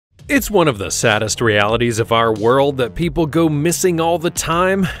It's one of the saddest realities of our world that people go missing all the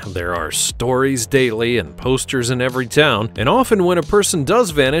time. There are stories daily and posters in every town, and often when a person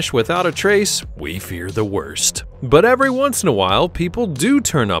does vanish without a trace, we fear the worst. But every once in a while, people do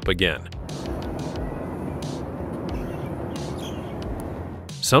turn up again.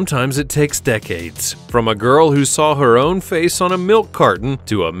 Sometimes it takes decades. From a girl who saw her own face on a milk carton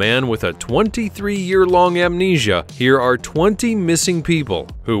to a man with a 23-year-long amnesia, here are 20 missing people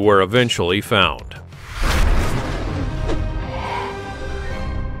who were eventually found.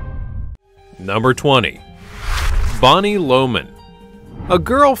 Number 20. Bonnie Loman. A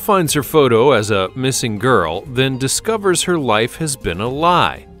girl finds her photo as a missing girl, then discovers her life has been a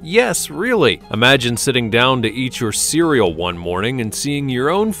lie. Yes, really. Imagine sitting down to eat your cereal one morning and seeing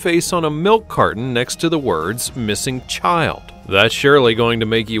your own face on a milk carton next to the words "missing child." That's surely going to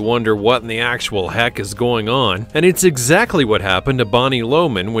make you wonder what in the actual heck is going on. And it's exactly what happened to Bonnie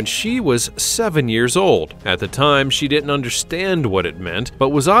Loman when she was 7 years old. At the time, she didn't understand what it meant, but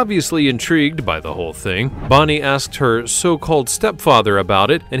was obviously intrigued by the whole thing. Bonnie asked her so-called stepfather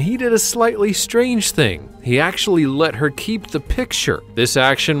about it, and he did a slightly strange thing. He actually let her keep the picture. This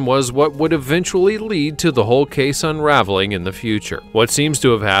action was what would eventually lead to the whole case unraveling in the future. What seems to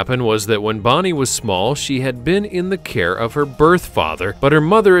have happened was that when Bonnie was small, she had been in the care of her birth father, but her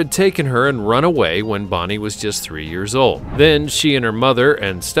mother had taken her and run away when Bonnie was just 3 years old. Then she and her mother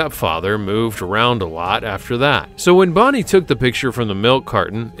and stepfather moved around a lot after that. So when Bonnie took the picture from the milk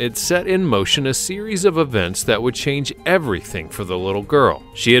carton, it set in motion a series of events that would change everything for the little girl.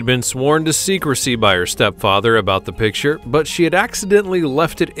 She had been sworn to secrecy by her stepfather about the picture, but she had accidentally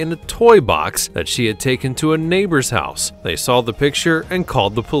left it in a toy box that she had taken to a neighbor's house. They saw the picture and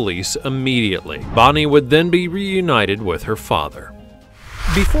called the police immediately. Bonnie would then be reunited with her father.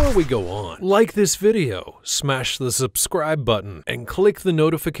 Before we go on, like this video, smash the subscribe button, and click the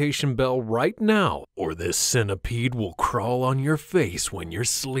notification bell right now, or this centipede will crawl on your face when you're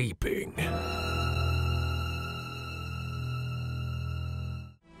sleeping.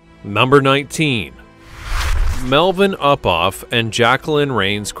 Number 19. Melvin Uphoff and Jacqueline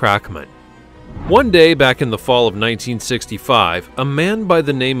Rains Crackman. One day back in the fall of 1965, a man by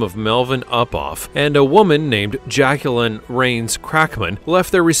the name of Melvin Uphoff and a woman named Jacqueline Rains Crackman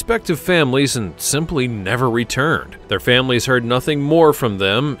left their respective families and simply never returned. Their families heard nothing more from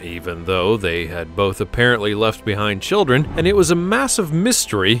them, even though they had both apparently left behind children, and it was a massive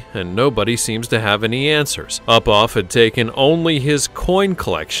mystery and nobody seems to have any answers. Uphoff had taken only his coin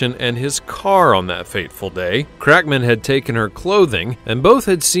collection and his car on that fateful day. Crackman had taken her clothing, and both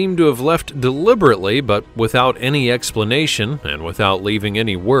had seemed to have left deliberately but without any explanation and without leaving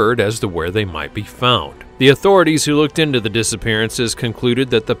any word as to where they might be found. The authorities who looked into the disappearances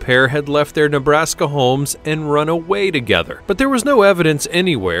concluded that the pair had left their Nebraska homes and run away together. But there was no evidence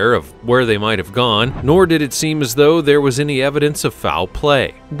anywhere of where they might have gone, nor did it seem as though there was any evidence of foul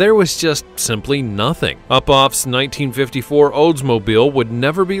play. There was just simply nothing. Uphoff's 1954 Oldsmobile would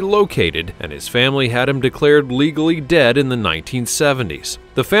never be located, and his family had him declared legally dead in the 1970s.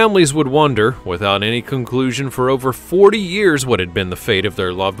 The families would wonder, without any conclusion for over 40 years, what had been the fate of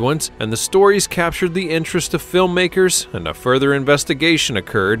their loved ones, and the stories captured the interest of filmmakers, and a further investigation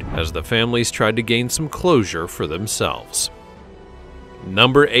occurred as the families tried to gain some closure for themselves.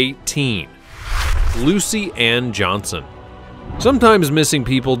 Number 18. Lucy Ann Johnson. Sometimes missing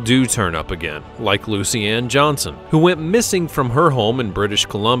people do turn up again, like Lucy Ann Johnson, who went missing from her home in British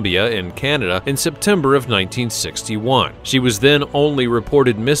Columbia in Canada in September of 1961. She was then only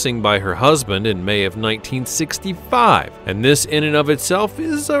reported missing by her husband in May of 1965, and this in and of itself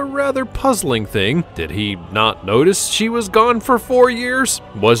is a rather puzzling thing. Did he not notice she was gone for 4 years?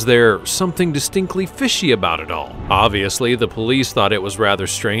 Was there something distinctly fishy about it all? Obviously, the police thought it was rather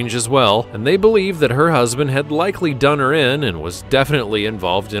strange as well, and they believed that her husband had likely done her in and was definitely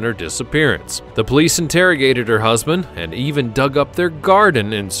involved in her disappearance. The police interrogated her husband and even dug up their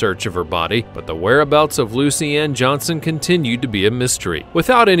garden in search of her body, but the whereabouts of Lucy Ann Johnson continued to be a mystery.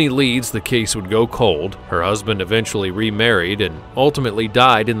 Without any leads, the case would go cold. Her husband eventually remarried and ultimately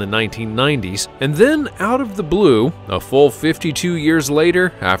died in the 1990s, and then out of the blue, a full 52 years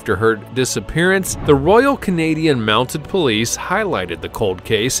later, after her disappearance, the Royal Canadian Mounted Police highlighted the cold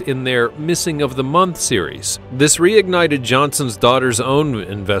case in their Missing of the Month series. This reignited Johnson's daughter's own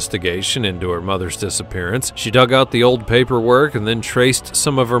investigation into her mother's disappearance. She dug out the old paperwork and then traced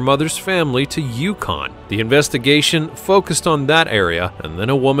some of her mother's family to Yukon. The investigation focused on that area, and then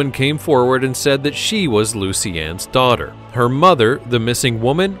a woman came forward and said that she was Lucy Ann's daughter. Her mother, the missing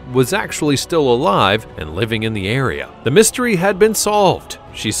woman, was actually still alive and living in the area. The mystery had been solved.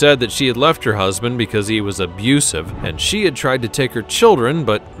 She said that she had left her husband because he was abusive, and she had tried to take her children,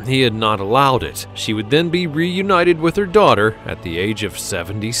 but he had not allowed it. She would then be reunited with her daughter at the age of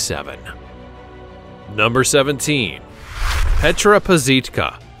 77. Number 17. Petra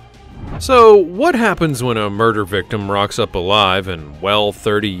Pazitka. So, what happens when a murder victim rocks up alive and, well,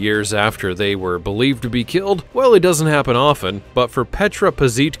 30 years after they were believed to be killed? Well, it doesn't happen often, but for Petra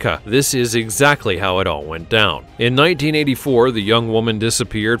Pazitka, this is exactly how it all went down. In 1984, the young woman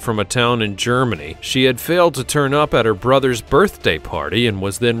disappeared from a town in Germany. She had failed to turn up at her brother's birthday party and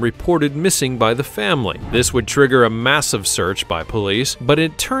was then reported missing by the family. This would trigger a massive search by police, but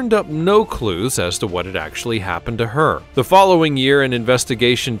it turned up no clues as to what had actually happened to her. The following year, an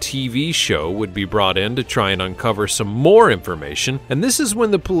investigation TV show would be brought in to try and uncover some more information, and this is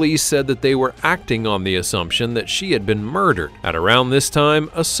when the police said that they were acting on the assumption that she had been murdered. At around this time,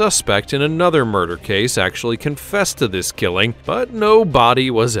 a suspect in another murder case actually confessed to this killing, but no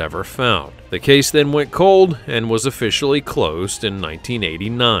body was ever found. The case then went cold and was officially closed in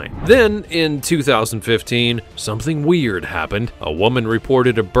 1989. Then, in 2015, something weird happened. A woman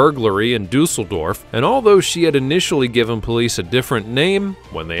reported a burglary in Dusseldorf, and although she had initially given police a different name,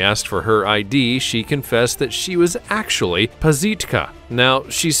 when they asked for her ID, she confessed that she was actually Pazitka. Now,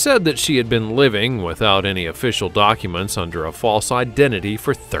 she said that she had been living without any official documents under a false identity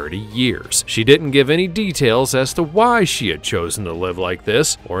for 30 years. She didn't give any details as to why she had chosen to live like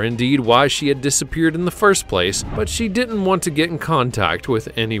this, or indeed why she had disappeared in the first place, but she didn't want to get in contact with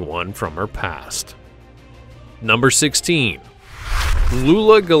anyone from her past. Number 16.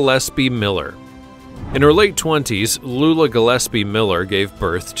 Lula Gillespie Miller. In her late 20s, Lula Gillespie Miller gave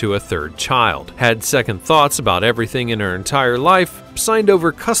birth to a third child, had second thoughts about everything in her entire life, signed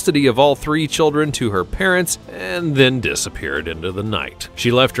over custody of all 3 children to her parents, and then disappeared into the night.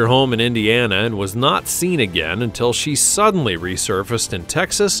 She left her home in Indiana and was not seen again until she suddenly resurfaced in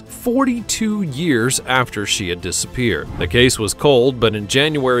Texas 42 years after she had disappeared. The case was cold, but in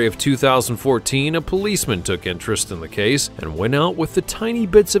January of 2014, a policeman took interest in the case and went out with the tiny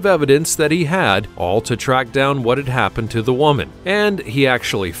bits of evidence that he had, all to track down what had happened to the woman. And he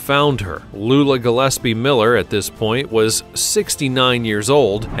actually found her. Lula Gillespie Miller at this point was 69 years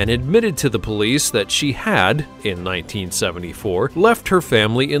old and admitted to the police that she had, in 1974, left her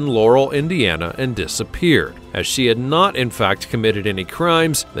family in Laurel, Indiana and disappeared. As she had not in fact committed any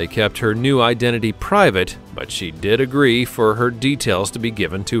crimes, they kept her new identity private, but she did agree for her details to be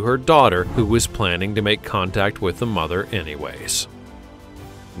given to her daughter, who was planning to make contact with the mother anyways.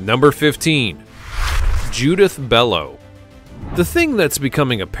 Number 15. Judith Bello. The thing that's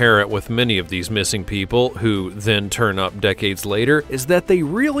becoming apparent with many of these missing people who then turn up decades later is that they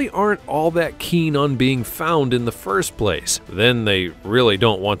really aren't all that keen on being found in the first place. Then they really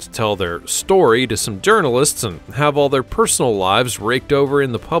don't want to tell their story to some journalists and have all their personal lives raked over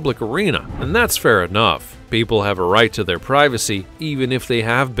in the public arena. And that's fair enough. People have a right to their privacy, even if they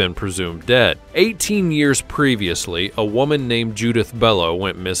have been presumed dead. 18 years previously, a woman named Judith Bello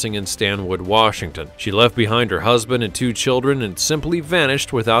went missing in Stanwood, Washington. She left behind her husband and 2 children and simply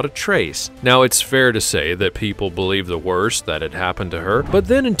vanished without a trace. Now, it's fair to say that people believe the worst that had happened to her, but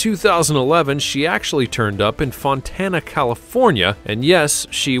then in 2011, she actually turned up in Fontana, California, and yes,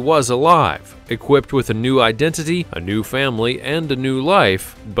 she was alive, equipped with a new identity, a new family, and a new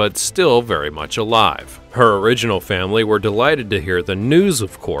life, but still very much alive. Her original family were delighted to hear the news,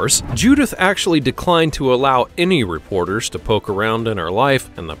 of course. Judith actually declined to allow any reporters to poke around in her life,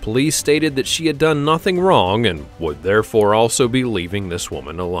 and the police stated that she had done nothing wrong and would therefore also be leaving this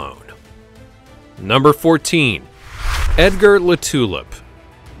woman alone. Number 14. Edgar Latulip.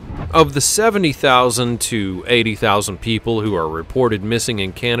 Of the 70,000 to 80,000 people who are reported missing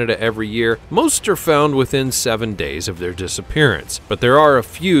in Canada every year, most are found within 7 days of their disappearance, but there are a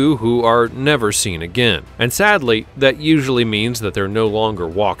few who are never seen again. And sadly, that usually means that they're no longer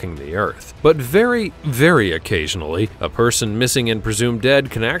walking the earth. But very, very occasionally, a person missing and presumed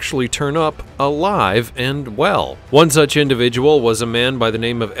dead can actually turn up alive and well. One such individual was a man by the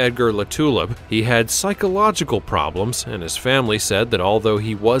name of Edgar Latulip. He had psychological problems, and his family said that although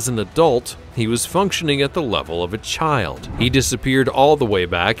he was an adult, he was functioning at the level of a child. He disappeared all the way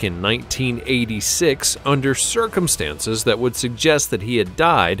back in 1986 under circumstances that would suggest that he had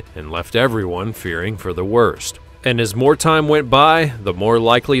died and left everyone fearing for the worst. And as more time went by, the more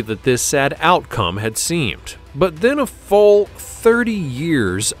likely that this sad outcome had seemed. But then a full 30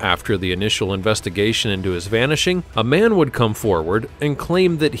 years after the initial investigation into his vanishing, a man would come forward and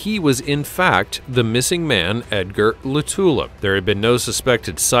claim that he was in fact the missing man, Edgar Lutula. There had been no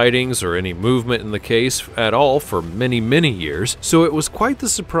suspected sightings or any movement in the case at all for many years, so it was quite the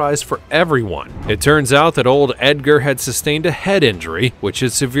surprise for everyone. It turns out that old Edgar had sustained a head injury, which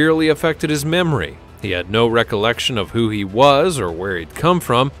had severely affected his memory. He had no recollection of who he was or where he'd come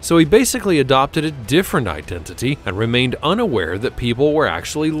from, so he basically adopted a different identity and remained unaware that people were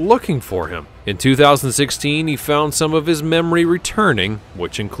actually looking for him. In 2016, he found some of his memory returning,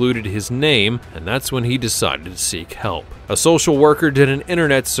 which included his name, and that's when he decided to seek help. A social worker did an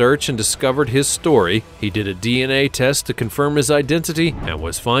internet search and discovered his story. He did a DNA test to confirm his identity and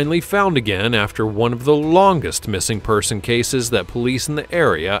was finally found again after one of the longest missing person cases that police in the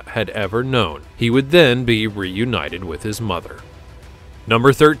area had ever known. He would then be reunited with his mother.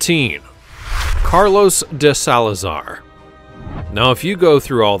 Number 13. Carlos de Salazar. Now, if you go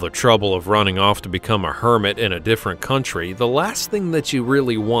through all the trouble of running off to become a hermit in a different country, the last thing that you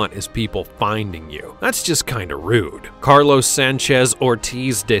really want is people finding you. That's just kinda rude. Carlos Sanchez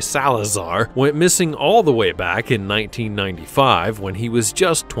Ortiz de Salazar went missing all the way back in 1995 when he was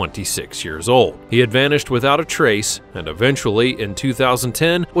just 26 years old. He had vanished without a trace and eventually, in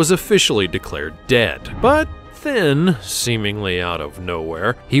 2010, was officially declared dead. But then, seemingly out of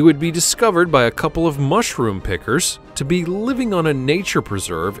nowhere, he would be discovered by a couple of mushroom pickers to be living on a nature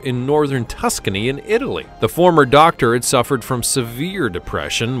preserve in northern Tuscany in Italy. The former doctor had suffered from severe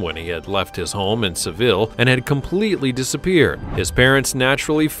depression when he had left his home in Seville and had completely disappeared. His parents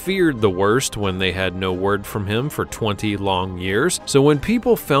naturally feared the worst when they had no word from him for 20 long years, so when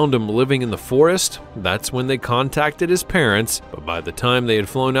people found him living in the forest, that's when they contacted his parents, but by the time they had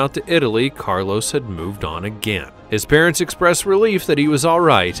flown out to Italy, Carlos had moved on again. His parents expressed relief that he was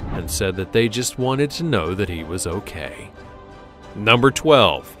alright and said that they just wanted to know that he was okay. Number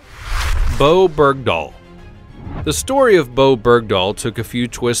 12. Bo Bergdahl. The story of Bo Bergdahl took a few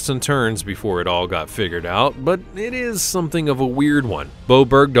twists and turns before it all got figured out, but it is something of a weird one. Bo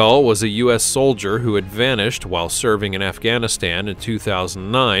Bergdahl was a U.S. soldier who had vanished while serving in Afghanistan in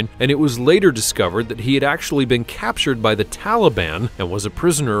 2009, and it was later discovered that he had actually been captured by the Taliban and was a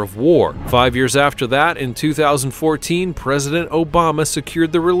prisoner of war. 5 years after that, in 2014, President Obama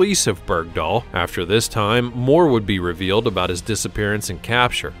secured the release of Bergdahl. After this time, more would be revealed about his disappearance and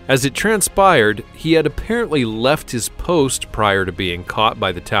capture. As it transpired, he had apparently left his post prior to being caught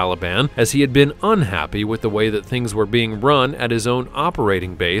by the Taliban, as he had been unhappy with the way that things were being run at his own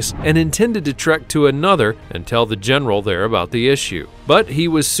operating base and intended to trek to another and tell the general there about the issue. But he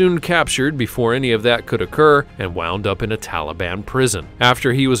was soon captured before any of that could occur and wound up in a Taliban prison.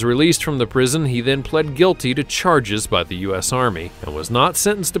 After he was released from the prison, he then pled guilty to charges by the U.S. Army and was not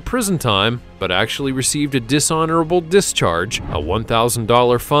sentenced to prison time, but actually received a dishonorable discharge, a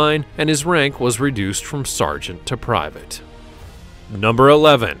 $1,000 fine, and his rank was reduced from sergeant to private. Number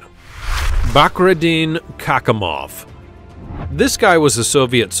 11. Bakradin Kakamov. This guy was a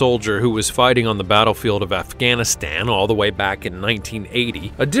Soviet soldier who was fighting on the battlefield of Afghanistan all the way back in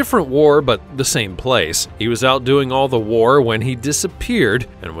 1980. A different war, but the same place. He was out doing all the war when he disappeared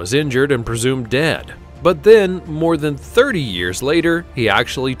and was injured and presumed dead. But then, more than 30 years later, he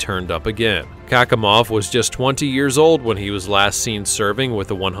actually turned up again. Kakamov was just 20 years old when he was last seen serving with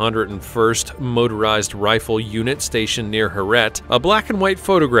the 101st Motorized Rifle Unit stationed near Heret. A black and white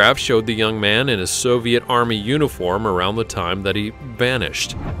photograph showed the young man in a Soviet Army uniform around the time that he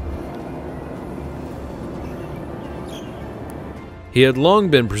vanished. He had long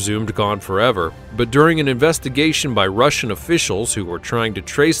been presumed gone forever, but during an investigation by Russian officials who were trying to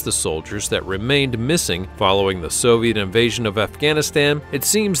trace the soldiers that remained missing following the Soviet invasion of Afghanistan, it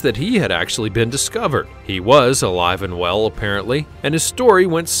seems that he had actually been discovered. He was alive and well, apparently, and his story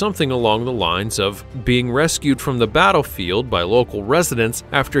went something along the lines of being rescued from the battlefield by local residents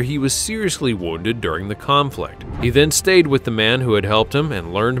after he was seriously wounded during the conflict. He then stayed with the man who had helped him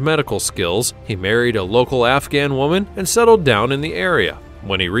and learned medical skills. He married a local Afghan woman and settled down in the area.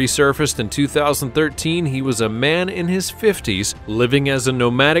 When he resurfaced in 2013, he was a man in his 50s, living as a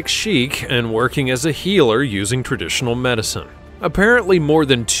nomadic sheik and working as a healer using traditional medicine. Apparently, more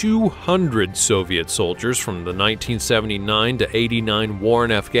than 200 Soviet soldiers from the 1979 to 89 war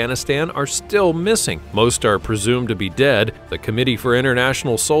in Afghanistan are still missing. Most are presumed to be dead. The Committee for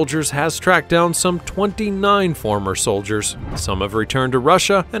International Soldiers has tracked down some 29 former soldiers. Some have returned to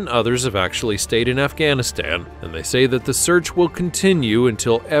Russia, and others have actually stayed in Afghanistan, and they say that the search will continue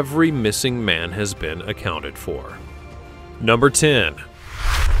until every missing man has been accounted for. Number 10.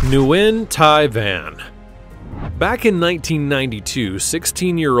 Nguyen Thai Van. Back in 1992,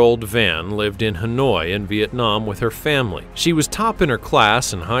 16-year-old Van lived in Hanoi in Vietnam with her family. She was top in her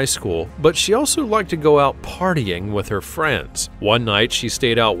class in high school, but she also liked to go out partying with her friends. One night, she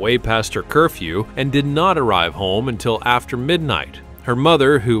stayed out way past her curfew and did not arrive home until after midnight. Her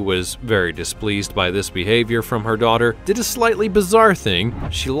mother, who was very displeased by this behavior from her daughter, did a slightly bizarre thing.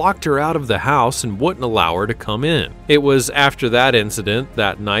 She locked her out of the house and wouldn't allow her to come in. It was after that incident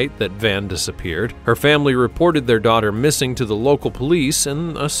that night that Van disappeared. Her family reported their daughter missing to the local police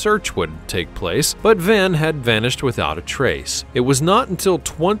and a search would take place, but Van had vanished without a trace. It was not until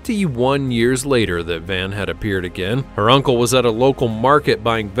 21 years later that Van had appeared again. Her uncle was at a local market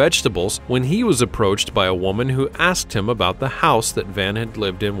buying vegetables when he was approached by a woman who asked him about the house that Van had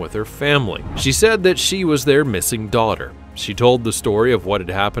lived in with her family. She said that she was their missing daughter. She told the story of what had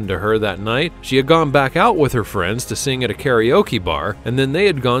happened to her that night. She had gone back out with her friends to sing at a karaoke bar, and then they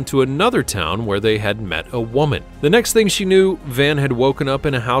had gone to another town where they had met a woman. The next thing she knew, Van had woken up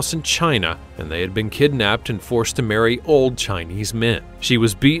in a house in China, and they had been kidnapped and forced to marry old Chinese men. She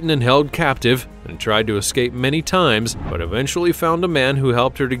was beaten and held captive and tried to escape many times, but eventually found a man who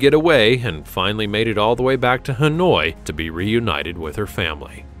helped her to get away and finally made it all the way back to Hanoi to be reunited with her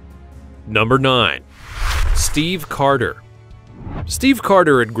family. Number 9. Steve Carter. Steve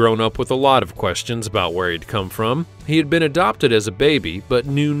Carter had grown up with a lot of questions about where he'd come from. He had been adopted as a baby, but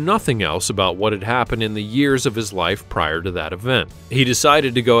knew nothing else about what had happened in the years of his life prior to that event. He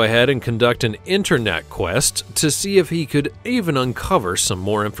decided to go ahead and conduct an internet quest to see if he could even uncover some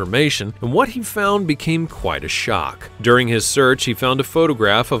more information, and what he found became quite a shock. During his search, he found a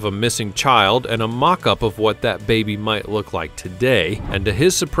photograph of a missing child and a mock-up of what that baby might look like today, and to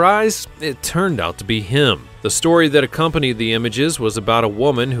his surprise, it turned out to be him. The story that accompanied the images was about a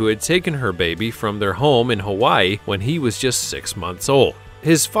woman who had taken her baby from their home in Hawaii when he was just 6 months old.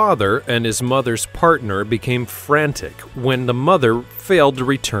 His father and his mother's partner became frantic when the mother failed to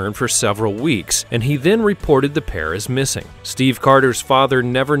return for several weeks, and he then reported the pair as missing. Steve Carter's father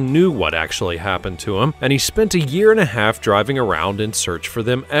never knew what actually happened to him, and he spent a year and a half driving around in search for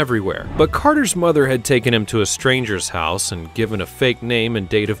them everywhere. But Carter's mother had taken him to a stranger's house and given a fake name and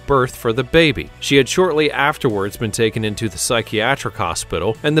date of birth for the baby. She had shortly afterwards been taken into the psychiatric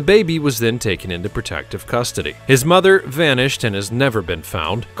hospital, and the baby was then taken into protective custody. His mother vanished and has never been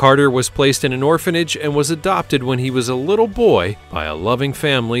found. Carter was placed in an orphanage and was adopted when he was a little boy by a loving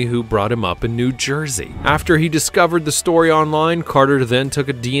family who brought him up in New Jersey. After he discovered the story online, Carter then took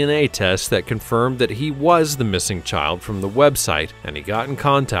a DNA test that confirmed that he was the missing child from the website, and he got in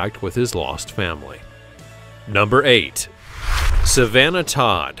contact with his lost family. Number 8. Savannah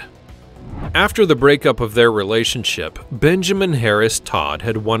Todd. After the breakup of their relationship, Benjamin Harris Todd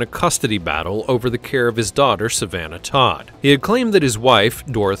had won a custody battle over the care of his daughter, Savannah Todd. He had claimed that his wife,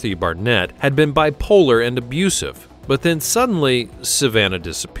 Dorothy Barnett, had been bipolar and abusive. But then suddenly, Savannah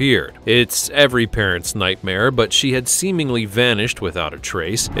disappeared. It's every parent's nightmare, but she had seemingly vanished without a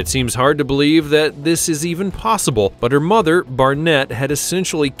trace. It seems hard to believe that this is even possible, but her mother, Barnett, had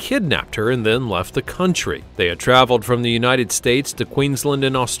essentially kidnapped her and then left the country. They had traveled from the United States to Queensland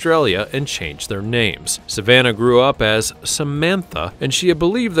in Australia and changed their names. Savannah grew up as Samantha, and she had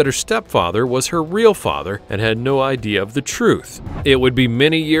believed that her stepfather was her real father and had no idea of the truth. It would be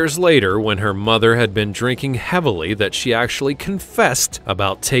many years later, when her mother had been drinking heavily, that she actually confessed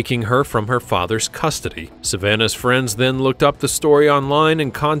about taking her from her father's custody. Savannah's friends then looked up the story online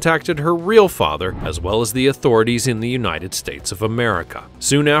and contacted her real father, as well as the authorities in the United States of America.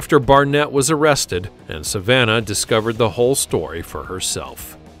 Soon after, Barnett was arrested, and Savannah discovered the whole story for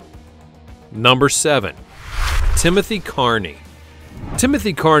herself. Number 7. Timothy Carney.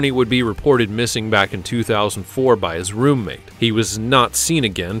 Timothy Carney would be reported missing back in 2004 by his roommate. He was not seen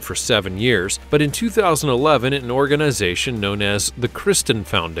again for 7 years, but in 2011, an organization known as the Kristen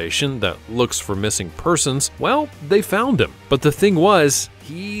Foundation that looks for missing persons, well, they found him. But the thing was,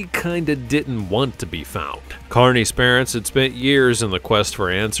 he kinda didn't want to be found. Carney's parents had spent years in the quest for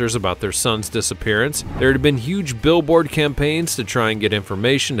answers about their son's disappearance. There had been huge billboard campaigns to try and get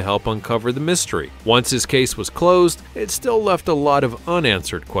information to help uncover the mystery. Once his case was closed, it still left a lot of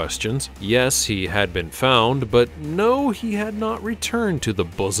unanswered questions. Yes, he had been found, but no, he had not returned to the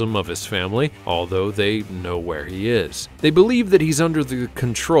bosom of his family, although they know where he is. They believe that he's under the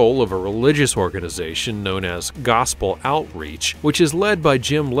control of a religious organization known as Gospel Outreach, which is led by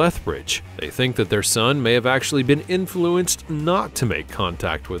Jim Lethbridge. They think that their son may have actually been influenced not to make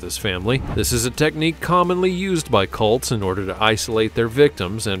contact with his family. This is a technique commonly used by cults in order to isolate their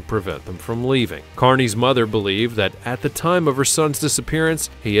victims and prevent them from leaving. Carney's mother believed that at the time of her son's disappearance,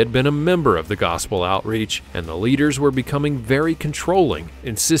 he had been a member of the gospel outreach, and the leaders were becoming very controlling,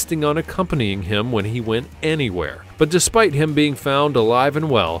 insisting on accompanying him when he went anywhere. But despite him being found alive and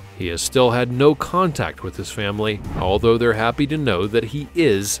well, he has still had no contact with his family, although they're happy to know that he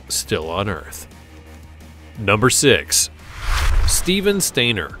is still on Earth. Number 6. Stephen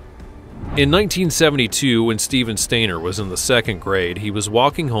Stainer. In 1972, when Stephen Stainer was in the 2nd grade, he was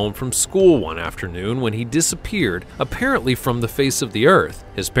walking home from school one afternoon when he disappeared, apparently from the face of the earth.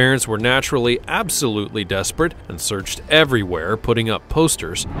 His parents were naturally absolutely desperate and searched everywhere, putting up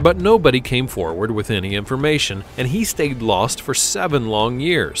posters, but nobody came forward with any information, and he stayed lost for 7 long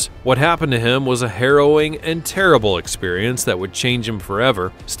years. What happened to him was a harrowing and terrible experience that would change him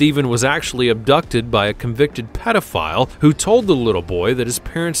forever. Stephen was actually abducted by a convicted pedophile who told the little boy that his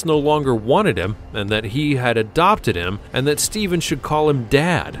parents no longer wanted him and that he had adopted him and that Stephen should call him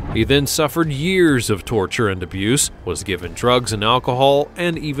Dad. He then suffered years of torture and abuse, was given drugs and alcohol,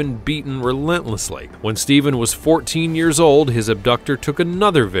 and even beaten relentlessly. When Stephen was 14 years old, his abductor took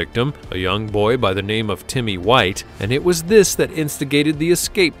another victim, a young boy by the name of Timmy White, and it was this that instigated the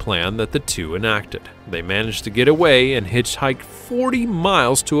escape plan that the two enacted. They managed to get away and hitchhiked 40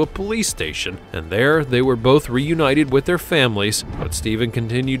 miles to a police station, and there they were both reunited with their families, but Stephen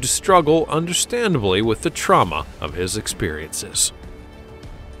continued to struggle, understandably, with the trauma of his experiences.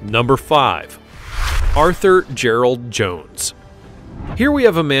 Number 5. Arthur Gerald Jones. Here we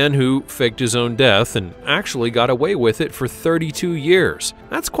have a man who faked his own death and actually got away with it for 32 years.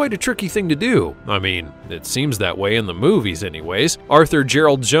 That's quite a tricky thing to do. I mean, it seems that way in the movies anyways. Arthur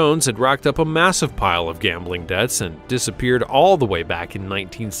Gerald Jones had racked up a massive pile of gambling debts and disappeared all the way back in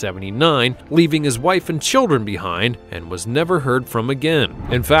 1979, leaving his wife and children behind, and was never heard from again.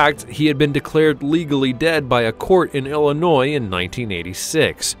 In fact, he had been declared legally dead by a court in Illinois in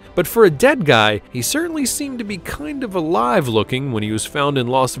 1986. But for a dead guy, he certainly seemed to be kind of alive looking when he was found in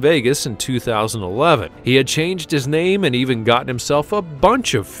Las Vegas in 2011. He had changed his name and even gotten himself a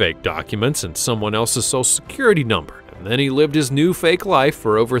bunch of fake documents and someone else's social security number. And then he lived his new fake life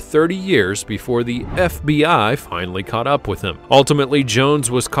for over 30 years before the FBI finally caught up with him. Ultimately,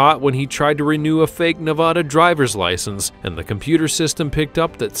 Jones was caught when he tried to renew a fake Nevada driver's license, and the computer system picked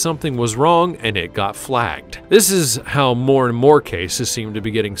up that something was wrong and it got flagged. This is how more and more cases seem to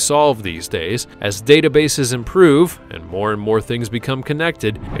be getting solved these days. As databases improve and more things become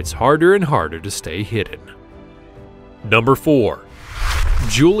connected, it's harder and harder to stay hidden. Number 4.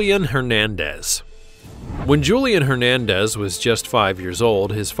 Julian Hernandez. When Julian Hernandez was just 5 years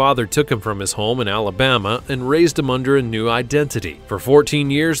old, his father took him from his home in Alabama and raised him under a new identity. For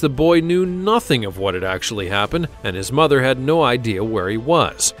 14 years, the boy knew nothing of what had actually happened, and his mother had no idea where he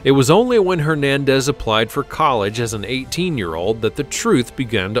was. It was only when Hernandez applied for college as an 18-year-old that the truth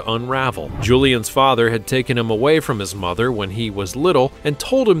began to unravel. Julian's father had taken him away from his mother when he was little and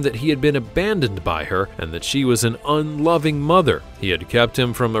told him that he had been abandoned by her and that she was an unloving mother. He had kept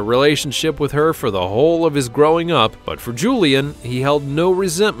him from a relationship with her for the whole of his growing up, but for Julian, he held no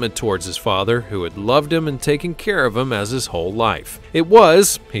resentment towards his father, who had loved him and taken care of him as his whole life. It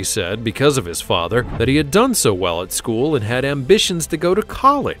was, he said, because of his father that he had done so well at school and had ambitions to go to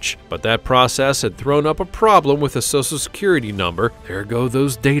college. But that process had thrown up a problem with a social security number, there go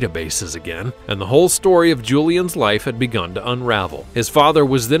those databases again, and the whole story of Julian's life had begun to unravel. His father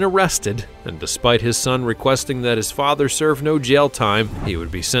was then arrested, and despite his son requesting that his father serve no jail time, he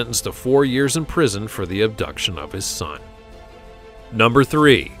would be sentenced to 4 years in prison for the abduction of his son. Number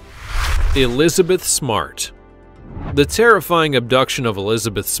 3. Elizabeth Smart. The terrifying abduction of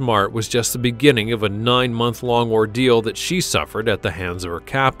Elizabeth Smart was just the beginning of a 9-month-long ordeal that she suffered at the hands of her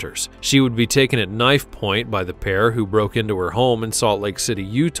captors. She would be taken at knife point by the pair who broke into her home in Salt Lake City,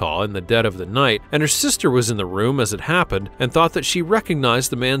 Utah in the dead of the night, and her sister was in the room as it happened and thought that she recognized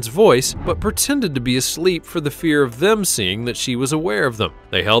the man's voice, but pretended to be asleep for the fear of them seeing that she was aware of them.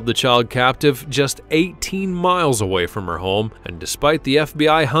 They held the child captive just 18 miles away from her home, and despite the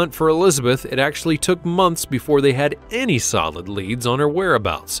FBI hunt for Elizabeth, it actually took months before they had any solid leads on her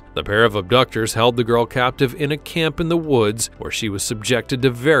whereabouts. The pair of abductors held the girl captive in a camp in the woods where she was subjected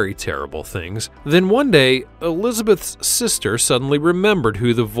to very terrible things. Then one day, Elizabeth's sister suddenly remembered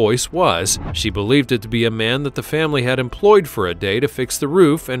who the voice was. She believed it to be a man that the family had employed for a day to fix the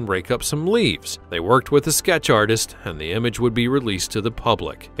roof and rake up some leaves. They worked with a sketch artist, and the image would be released to the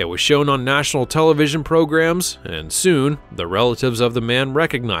public. It was shown on national television programs, and soon, the relatives of the man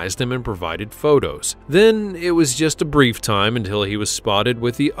recognized him and provided photos. Then it was just just a brief time until he was spotted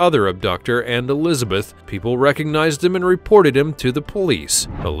with the other abductor and Elizabeth. People recognized him and reported him to the police.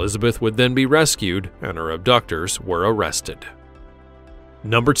 Elizabeth would then be rescued and her abductors were arrested.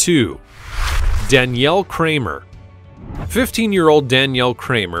 Number 2. Danielle Kramer. 15-year-old Danielle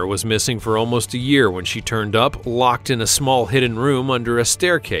Kramer was missing for almost a year when she turned up locked in a small hidden room under a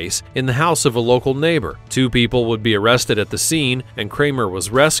staircase in the house of a local neighbor. 2 people would be arrested at the scene and Kramer was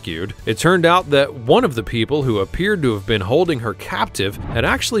rescued. It turned out that one of the people who appeared to have been holding her captive had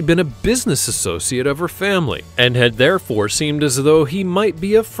actually been a business associate of her family and had therefore seemed as though he might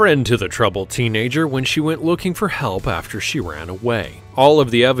be a friend to the troubled teenager when she went looking for help after she ran away. All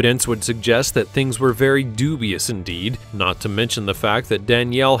of the evidence would suggest that things were very dubious indeed, not to mention the fact that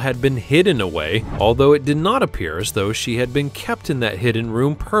Danielle had been hidden away, although it did not appear as though she had been kept in that hidden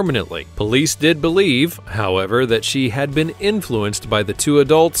room permanently. Police did believe, however, that she had been influenced by the 2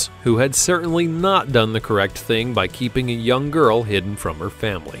 adults who had certainly not done the correct thing by keeping a young girl hidden from her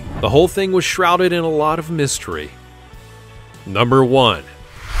family. The whole thing was shrouded in a lot of mystery. Number 1.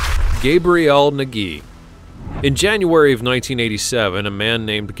 Gabriel Nagy. In January of 1987, a man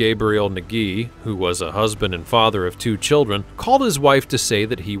named Gabriel Nagy, who was a husband and father of 2 children, called his wife to say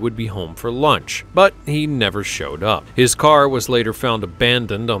that he would be home for lunch, but he never showed up. His car was later found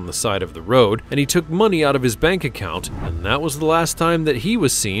abandoned on the side of the road, and he took money out of his bank account, and that was the last time that he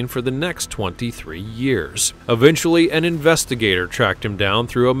was seen for the next 23 years. Eventually, an investigator tracked him down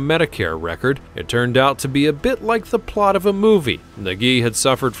through a Medicare record. It turned out to be a bit like the plot of a movie. Nagy had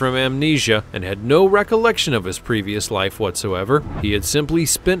suffered from amnesia and had no recollection of his previous life whatsoever. He had simply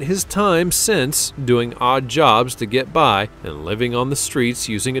spent his time since doing odd jobs to get by and living on the streets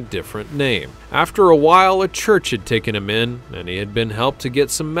using a different name. After a while, a church had taken him in and he had been helped to get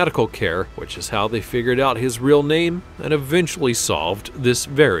some medical care, which is how they figured out his real name and eventually solved this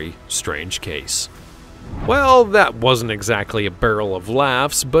very strange case. Well, that wasn't exactly a barrel of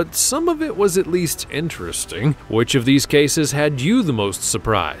laughs, but some of it was at least interesting. Which of these cases had you the most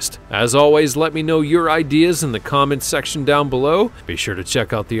surprised? As always, let me know your ideas in the comments section down below. Be sure to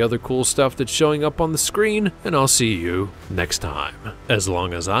check out the other cool stuff that's showing up on the screen, and I'll see you next time. As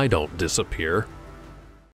long as I don't disappear.